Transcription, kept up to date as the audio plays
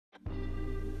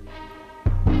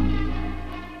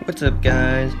What's up,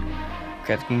 guys?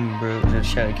 Crafting Bros,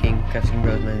 Shadow King, Crafting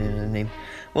Bros, my name.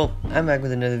 Well, I'm back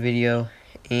with another video,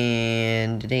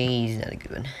 and today's not a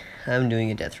good one. I'm doing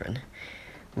a death run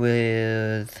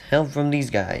with help from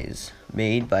these guys,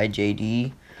 made by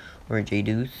JD or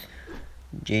Jduth.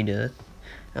 Jduth.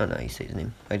 I don't know how you say his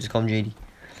name. I just call him JD.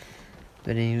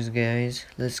 But anyways, guys,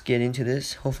 let's get into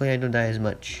this. Hopefully, I don't die as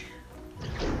much.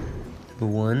 Level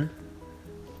 1.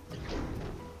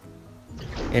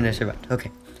 And I survived.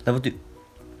 Okay, level 2.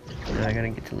 Now I gotta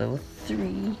get to level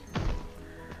 3.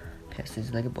 Pass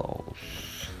this like a balls.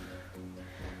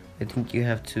 I think you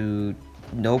have to...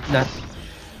 Nope, not...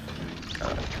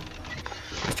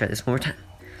 Let's try this one more time.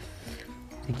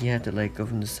 I think you have to like go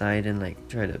from the side and like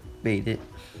try to bait it.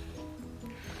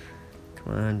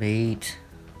 Come on, bait.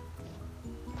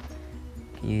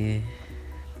 Yeah.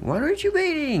 Why aren't you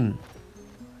baiting?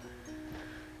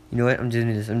 You know what? I'm just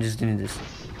doing this.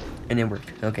 And it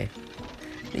worked. Okay.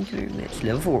 Thank you very much.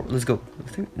 Level 4. Let's go.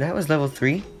 That was level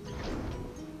 3?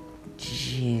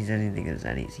 Jeez, I didn't think it was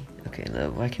that easy. Okay,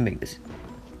 level. I can make this.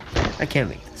 I can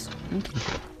make this. Okay.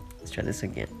 Let's try this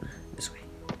again. This way.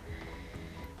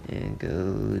 And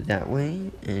go that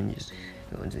way. And just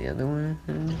go into the other one.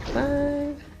 5.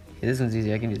 Okay, this one's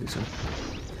easy. I can do this one.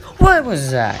 What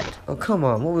was that? Oh, come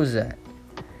on. What was that?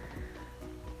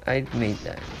 I made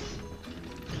that.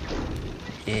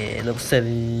 Yeah, level 7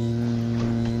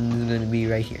 is gonna be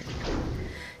right here.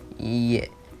 Yeah.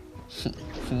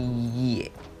 Yeah.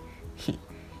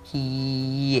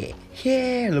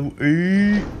 Yeah. Level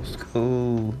 8. Let's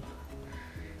go.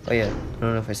 Oh yeah, I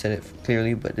don't know if I said it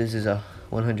clearly, but this is a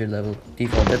 100 level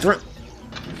default. That's right.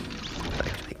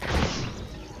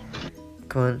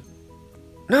 Come on.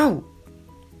 No!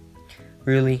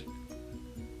 Really?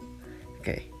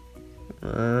 Okay. Come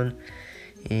on.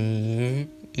 And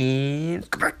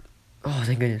oh,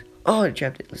 thank goodness. Oh, I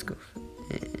trapped it. Let's go.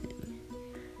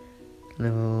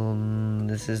 Level.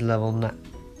 This is level 9.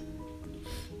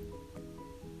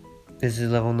 This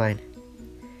is level 9.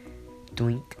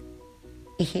 Doink.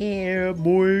 Yeah,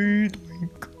 boy.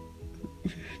 Doink.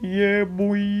 Yeah,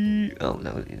 boy. Oh,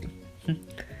 that was easy.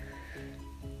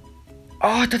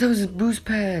 Oh, I thought that was a boost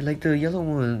pad, like the yellow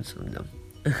ones. Oh, no.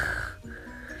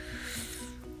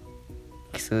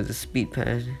 So it's a speed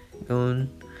pad.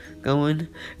 Going,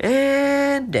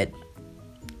 and dead.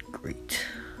 Great.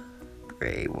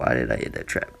 Why did I hit that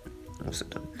trap? I'm so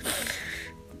dumb.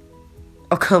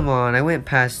 Oh, come on. I went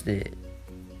past it.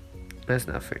 That's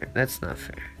not fair. That's not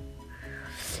fair.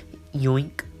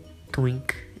 Yoink.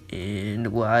 Doink. And,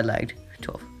 well, I lagged.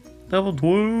 12. Level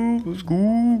 12. Let's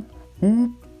go.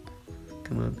 Whoop.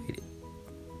 Come on, bait it.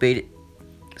 Bait it.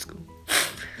 Let's go.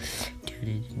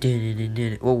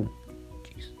 Whoa.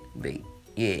 Jeez. Bait.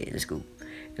 Yeah, let's go.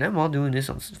 And I'm all doing this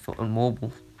on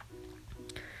mobile.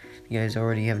 You guys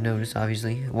already have noticed,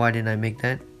 obviously. Why didn't I make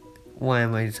that? Why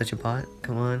am I such a bot?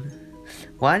 Come on.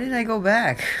 Why did I go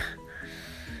back?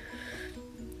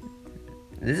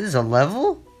 This is a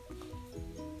level?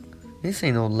 This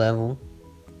ain't no level.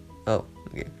 Oh,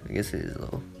 okay. I guess it is a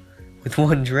level. With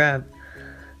one trap.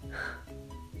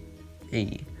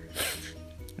 Hey.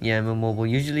 Yeah, I'm a mobile.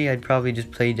 Usually, I'd probably just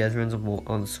play death runs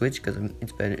on Switch because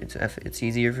it's better. It's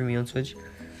easier for me on Switch.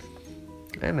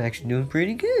 I'm actually doing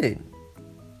pretty good.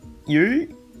 Yay!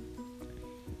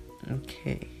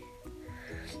 Okay.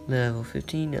 Level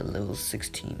 15 and level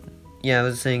 16. Yeah, I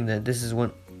was saying that this is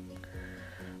a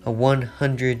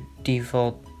 100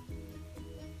 default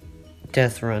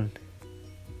death run.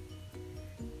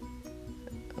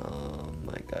 Oh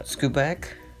my god! Scoot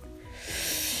back.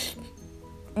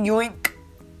 Yoink.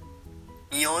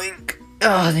 Yoink!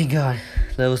 Oh, thank God.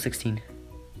 Level 16.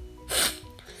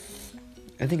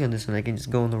 I think on this one I can just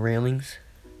go on the railings.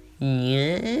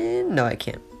 Yeah. No, I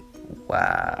can't.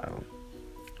 Wow.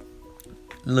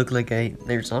 Look like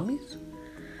they're zombies?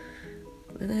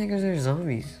 Where the heck are there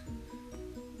zombies?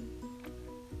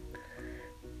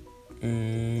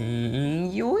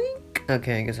 And yoink!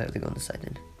 Okay, I guess I have to go on the side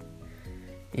then.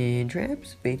 And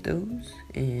traps. Bait those.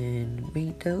 And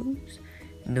bait those.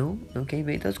 No. Okay,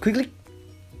 bait those. Quickly!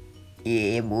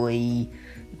 Yeah, boy.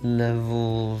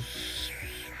 Level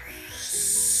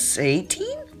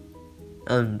 18?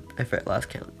 I forgot last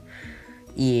count.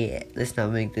 Yeah, let's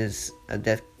not make this a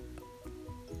death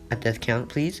count,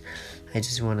 please. I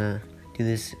just wanna do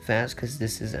this fast because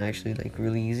this is actually like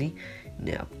really easy.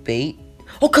 Now bait.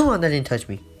 Oh, come on, that didn't touch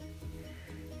me.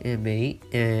 And bait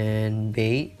and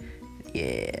bait.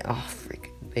 Yeah. Oh,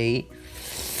 freaking bait.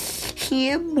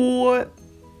 Yeah, boy.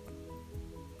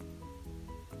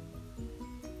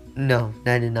 No,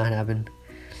 that did not happen.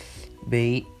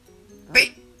 Bait.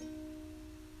 Bait.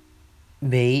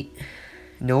 Bait.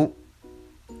 Nope.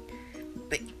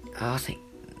 Oh, thank.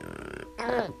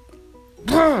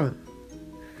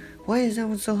 Why is that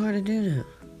one so hard to do now?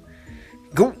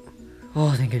 Go!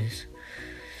 Oh, thank goodness.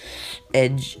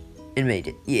 Edge and made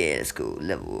it. Yeah, let's go.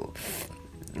 Level.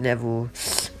 What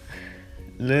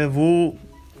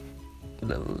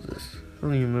level is this? I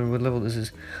don't even remember what level this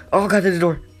is. Oh god, there's a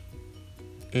door.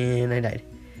 And I died.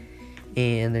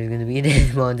 And there's gonna be a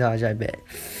death montage, I bet.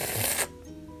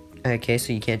 Okay,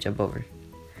 so you can't jump over.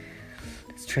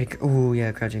 Let's try. Oh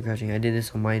yeah, crouching. I did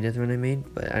this on my Deathrun I made,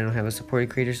 but I don't have a supported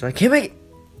creator, so I can't make it.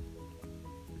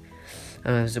 I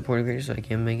don't have a supported creator, so I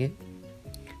can't make it.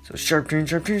 So sharp turn.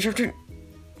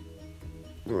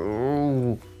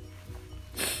 Oh.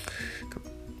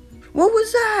 What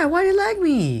was that? Why did it lag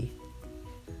me?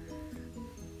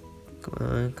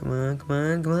 Come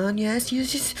on. Yes.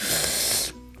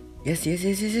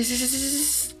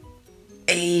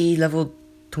 Hey, level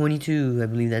 22, I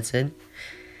believe that said.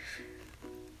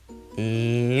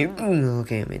 And,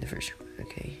 okay, I made the first one.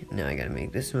 Okay, now I gotta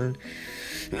make this one.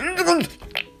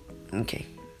 Okay.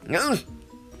 No.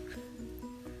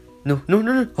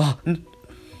 Oh.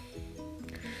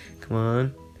 Come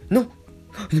on. No.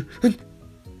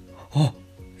 Oh,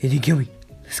 it didn't kill me.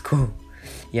 Let's go.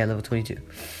 Yeah, level 22.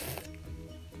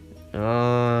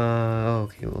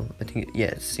 Okay, well, I think, yeah,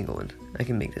 it's a single one. I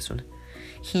can make this one.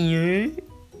 Here.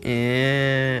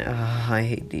 And, I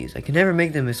hate these. I can never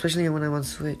make them, especially when I'm on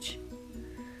Switch.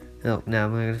 Oh, now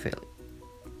I'm gonna fail it.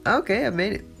 Okay, I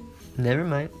made it. Never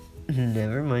mind.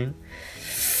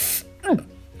 Oh,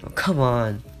 come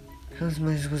on. How am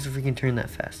I supposed to freaking turn that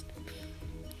fast?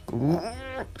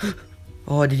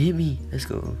 Oh, it did hit me. Let's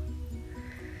go.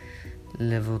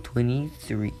 Level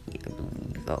 23, I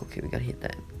believe. Oh, okay, we gotta hit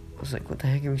that. I was like, what the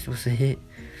heck are we supposed to hit?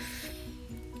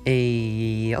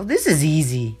 Oh, this is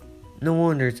easy. No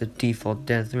wonder it's a default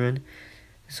Deathrun.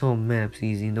 This whole map's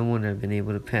easy. No wonder I've been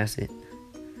able to pass it.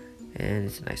 And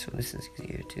it's a nice one. This is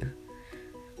easier too.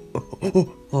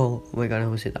 Oh my god, I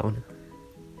almost hit that one.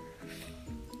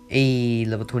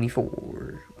 Level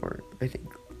 24. Or, I think.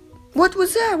 What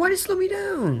was that? Why did it slow me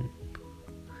down?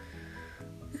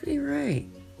 That ain't right.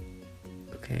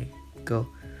 Okay, go.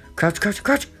 Crouch.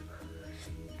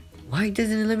 Why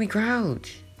doesn't it let me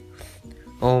crouch?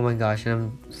 Oh my gosh,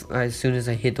 and as soon as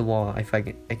I hit the wall, I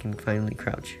can finally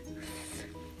crouch.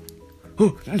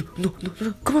 Oh, no.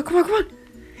 Come on.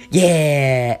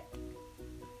 Yeah.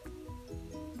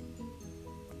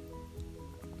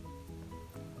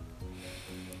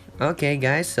 Okay,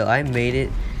 guys, so I made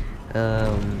it.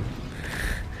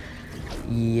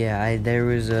 Yeah, there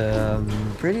was a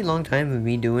pretty long time of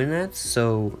me doing that,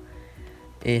 so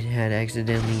it had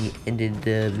accidentally ended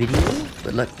the video,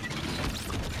 but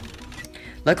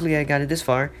luckily I got it this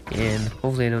far, and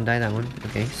hopefully I don't die that one.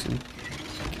 Okay, sweet.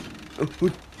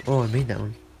 Oh, I made that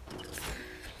one.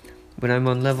 But I'm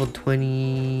on level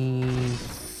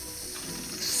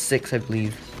 26, I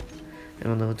believe.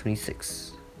 I'm on level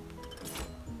 26.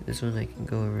 This one I can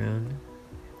go around.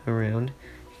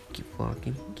 Keep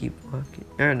walking.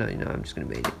 Oh, no, I'm just gonna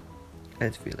bait it. I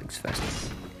feel like it's faster.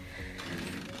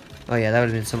 Oh yeah, that would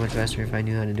have been so much faster if I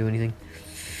knew how to do anything.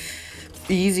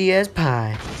 Easy as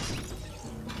pie.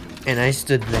 And I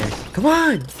stood there. Come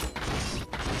on!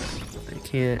 I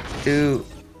can't do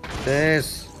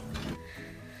this.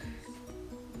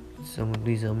 Someone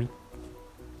please help me.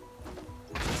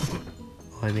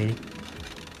 Oh, I made it.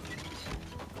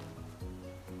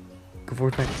 Go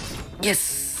forward, back.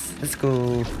 Yes! Let's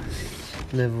go.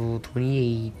 Level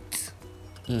 28.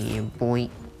 Yeah, boy.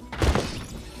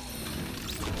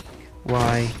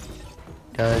 Why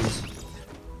does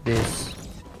this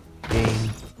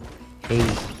game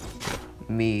hate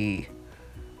me?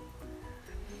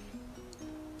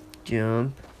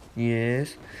 Jump.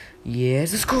 Yes.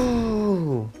 Let's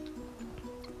go.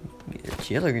 Yeah,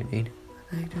 chiller grenade.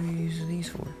 What do I use these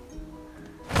for?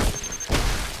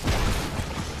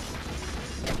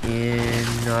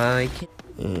 And I can.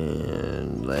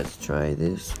 And let's try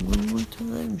this one more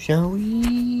time, shall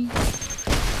we?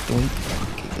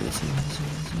 Okay, let's see.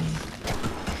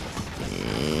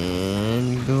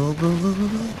 And go.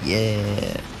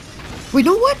 Yeah. Wait,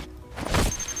 no, what?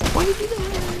 Why did you do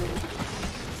that?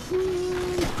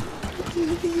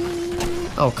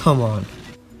 Oh, come on.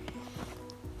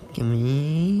 Give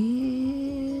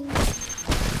me.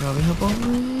 Probably help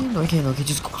over it. No, I can't. Okay,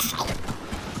 just go.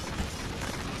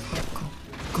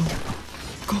 Go.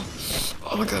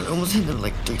 Oh my god, I almost hit them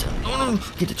like 3 times. No.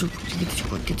 Get the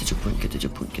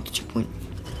checkpoint.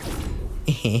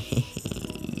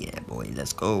 Yeah, boy,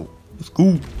 let's go.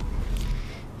 I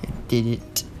did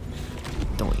it.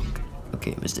 Doink.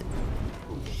 Okay, missed it.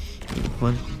 Yeah, come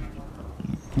on.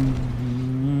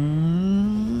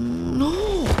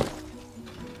 No!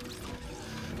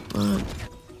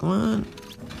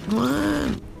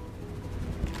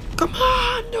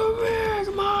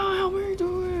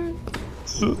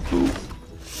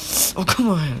 Oh, come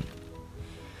on.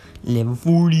 Level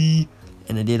 40.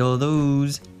 And I did all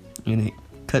those. And I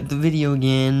cut the video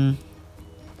again.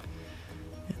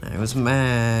 And I was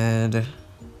mad.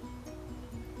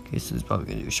 Okay, so it's probably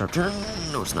gonna do a sharp turn.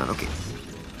 No, it's not. Okay.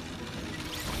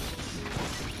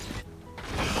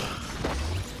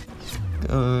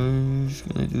 Gosh,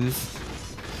 gonna do this.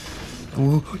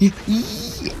 Oh, yeah,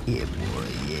 boy.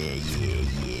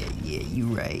 Yeah, you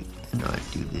right. I know how to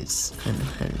do this. I know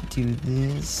how to do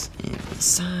this. And the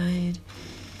side.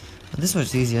 Oh, this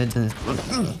one's easy. I've done this.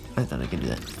 I thought I could do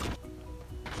that.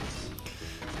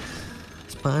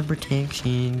 Spawn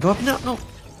protection. Go up. No.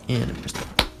 And I pressed up.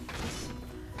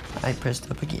 I pressed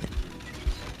up again.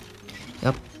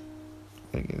 Up.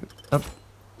 Gotta go up.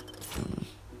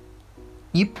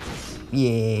 Yep.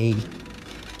 Yay.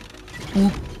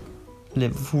 Oop.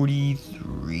 Level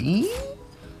 43?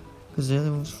 Because the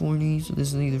other one's 40, so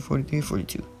this is either 43 or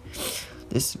 42.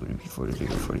 This would be 43 or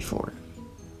 44.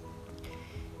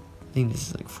 I think this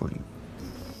is like 44.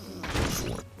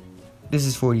 This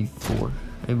is 44,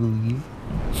 I believe.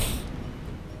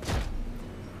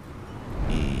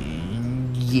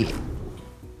 And yeah.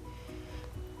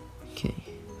 Okay,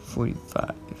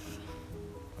 45.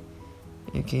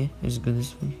 Okay, let's go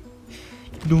this way.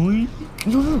 No.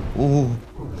 Oh.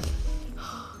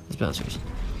 Let's bounce first.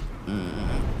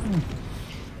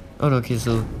 Oh no, okay,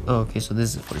 so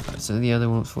this is 45. So the other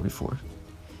one was 44.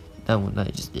 That one that I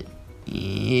just did.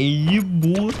 Yeah,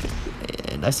 boy.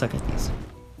 And I suck at these.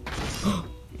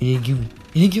 It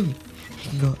didn't kill me. I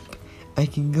can go up. I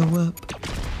can go up.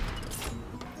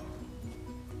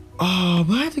 Oh,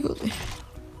 but I have to go there.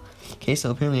 Okay, so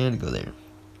apparently I had to go there.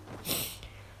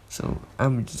 So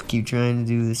I'm gonna just keep trying to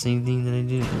do the same thing that I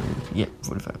did. Yeah,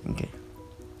 45. Okay.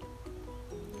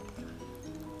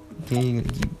 Okay, you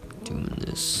gotta keep doing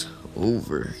this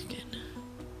over again.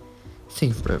 It's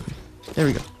taking forever. There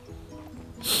we go.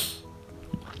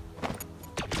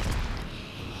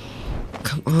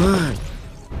 Come on.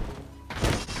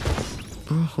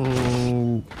 Oh,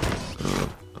 come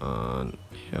on.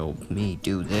 Help me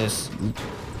do this.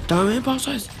 Damn it,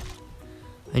 bosses.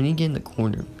 I need to get in the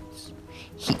corner.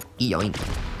 Yoink.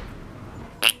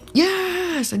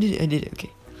 Yes, I did it.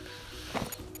 Okay.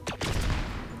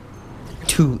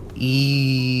 Too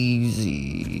easy.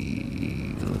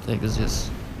 What the heck is this?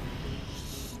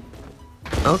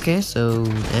 Okay, so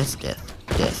that's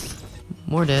death.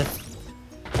 More death.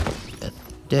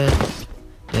 Death.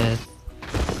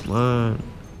 Come on.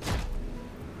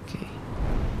 Okay.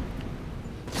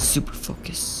 Super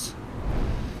focus.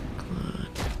 Come on.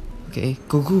 Okay,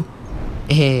 go.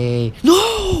 Hey,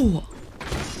 no!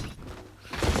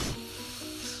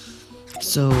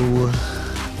 So,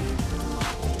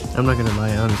 I'm not gonna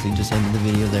lie, I honestly just ended the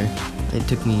video there. It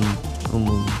took me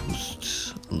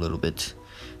almost a little bit.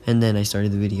 And then I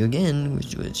started the video again,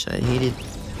 which I hated.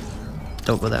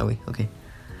 Don't go that way, okay.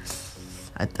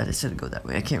 I thought I said to go that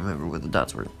way, I can't remember where the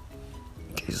dots were.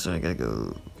 Okay, so I gotta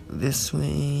go this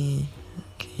way.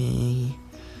 Okay.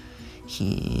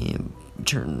 Here,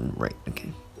 turn right,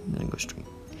 okay. And then go straight.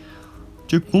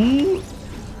 Checkpoint!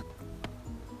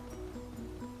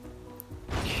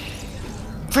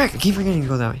 Frick! I keep forgetting to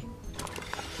go that way.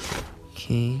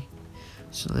 Okay.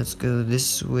 So let's go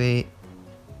this way.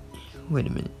 Wait a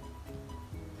minute.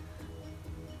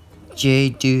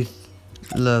 Jduth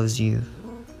loves you.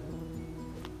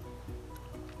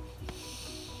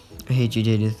 I hate you,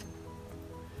 Jduth.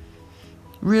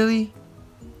 Really?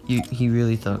 He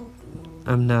really thought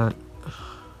I'm not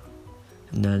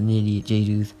an idiot,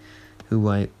 Jduth.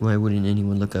 Why wouldn't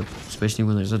anyone look up, especially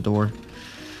when there's a door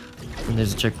and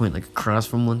there's a checkpoint like across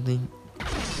from one thing?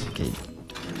 Okay.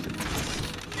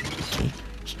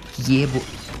 Yeah, boy.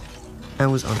 I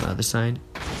was on the other side.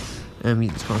 I mean,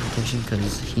 this protection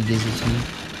because he gives it to me.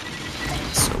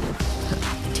 So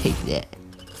take that.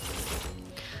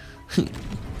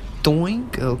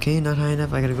 Doink. Okay, not high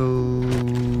enough. I gotta go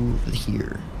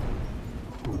here.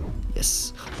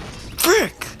 Yes.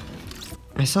 Frick!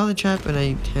 I saw the trap and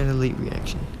I had a late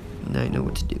reaction. Now I know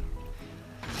what to do.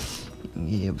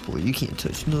 Yeah, boy, you can't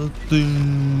touch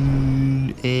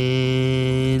nothing.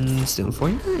 And still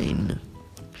 49.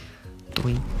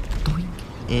 Doink, doink.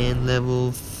 And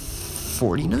level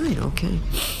 49. Okay.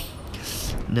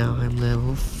 Now I'm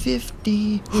level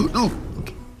 50. Oh,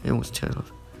 okay. I almost turned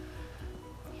off.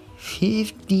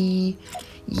 50.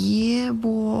 Yeah,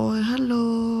 boy.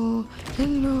 Hello.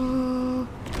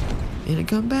 And I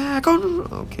come back. Oh, no.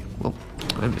 Okay, well,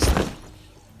 I missed that.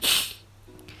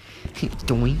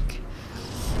 Doink.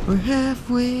 We're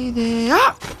halfway there.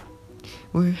 Ah!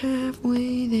 We're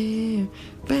halfway there.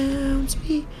 Bounce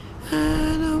me. I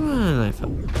don't run. I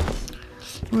fell.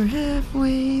 We're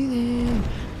halfway there.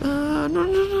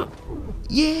 No.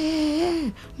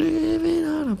 Yeah, living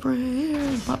on a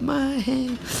prayer. Pop my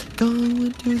head,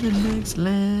 going to the next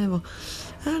level.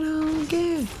 I don't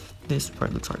care. This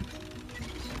part looks hard.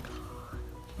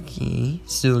 Okay,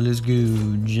 so let's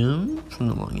go jump from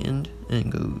the long end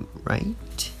and go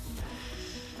right.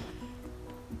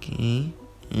 Okay,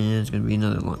 and it's gonna be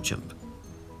another long jump.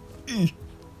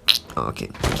 Okay,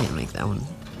 I can't make that one.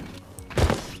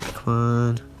 Come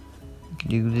on, we can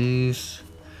do this.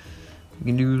 We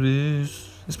can do this.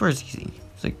 This part's easy.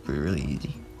 It's like really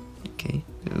easy. Okay,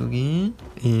 go again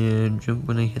and jump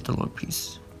when I hit the long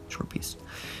piece, short piece.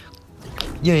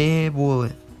 Yeah,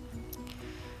 boy.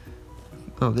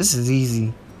 Oh, this is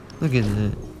easy. Look at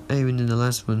that. I even did the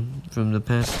last one from the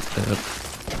past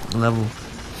level.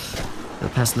 The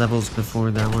past levels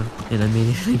before that one. And I made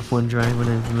it like one try when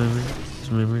I remember.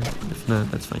 Just remember. If not,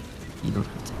 that's fine. You don't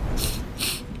have to.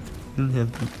 You don't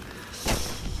have to.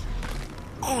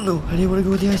 Oh no, I didn't want to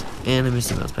go with the ice. And I missed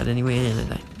the bounce pad anyway, and I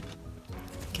died.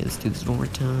 Okay, let's do this one more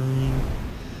time.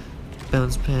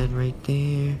 Bounce pad right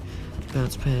there.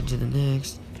 Bounce pad to the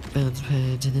next. Bounce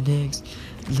pad to the next.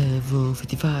 Level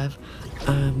 55.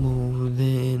 I'm more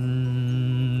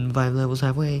than 5 levels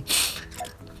halfway.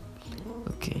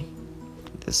 Okay.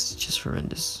 This is just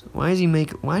horrendous. Why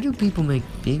do people make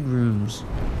big rooms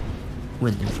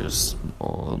when they're just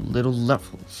small little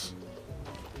levels?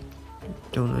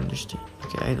 Don't understand.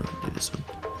 Okay, I don't do this one.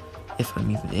 If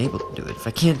I'm even able to do it. If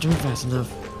I can't do it fast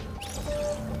enough.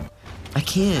 I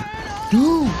can't.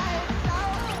 No!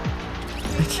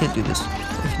 I can't do this.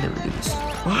 I can never do this.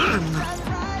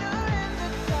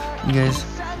 You guys,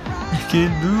 I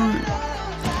can't do it.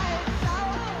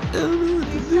 I don't know what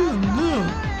to do. No.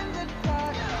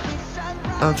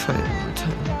 I'll try it one more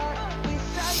time.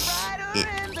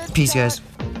 Peace, guys.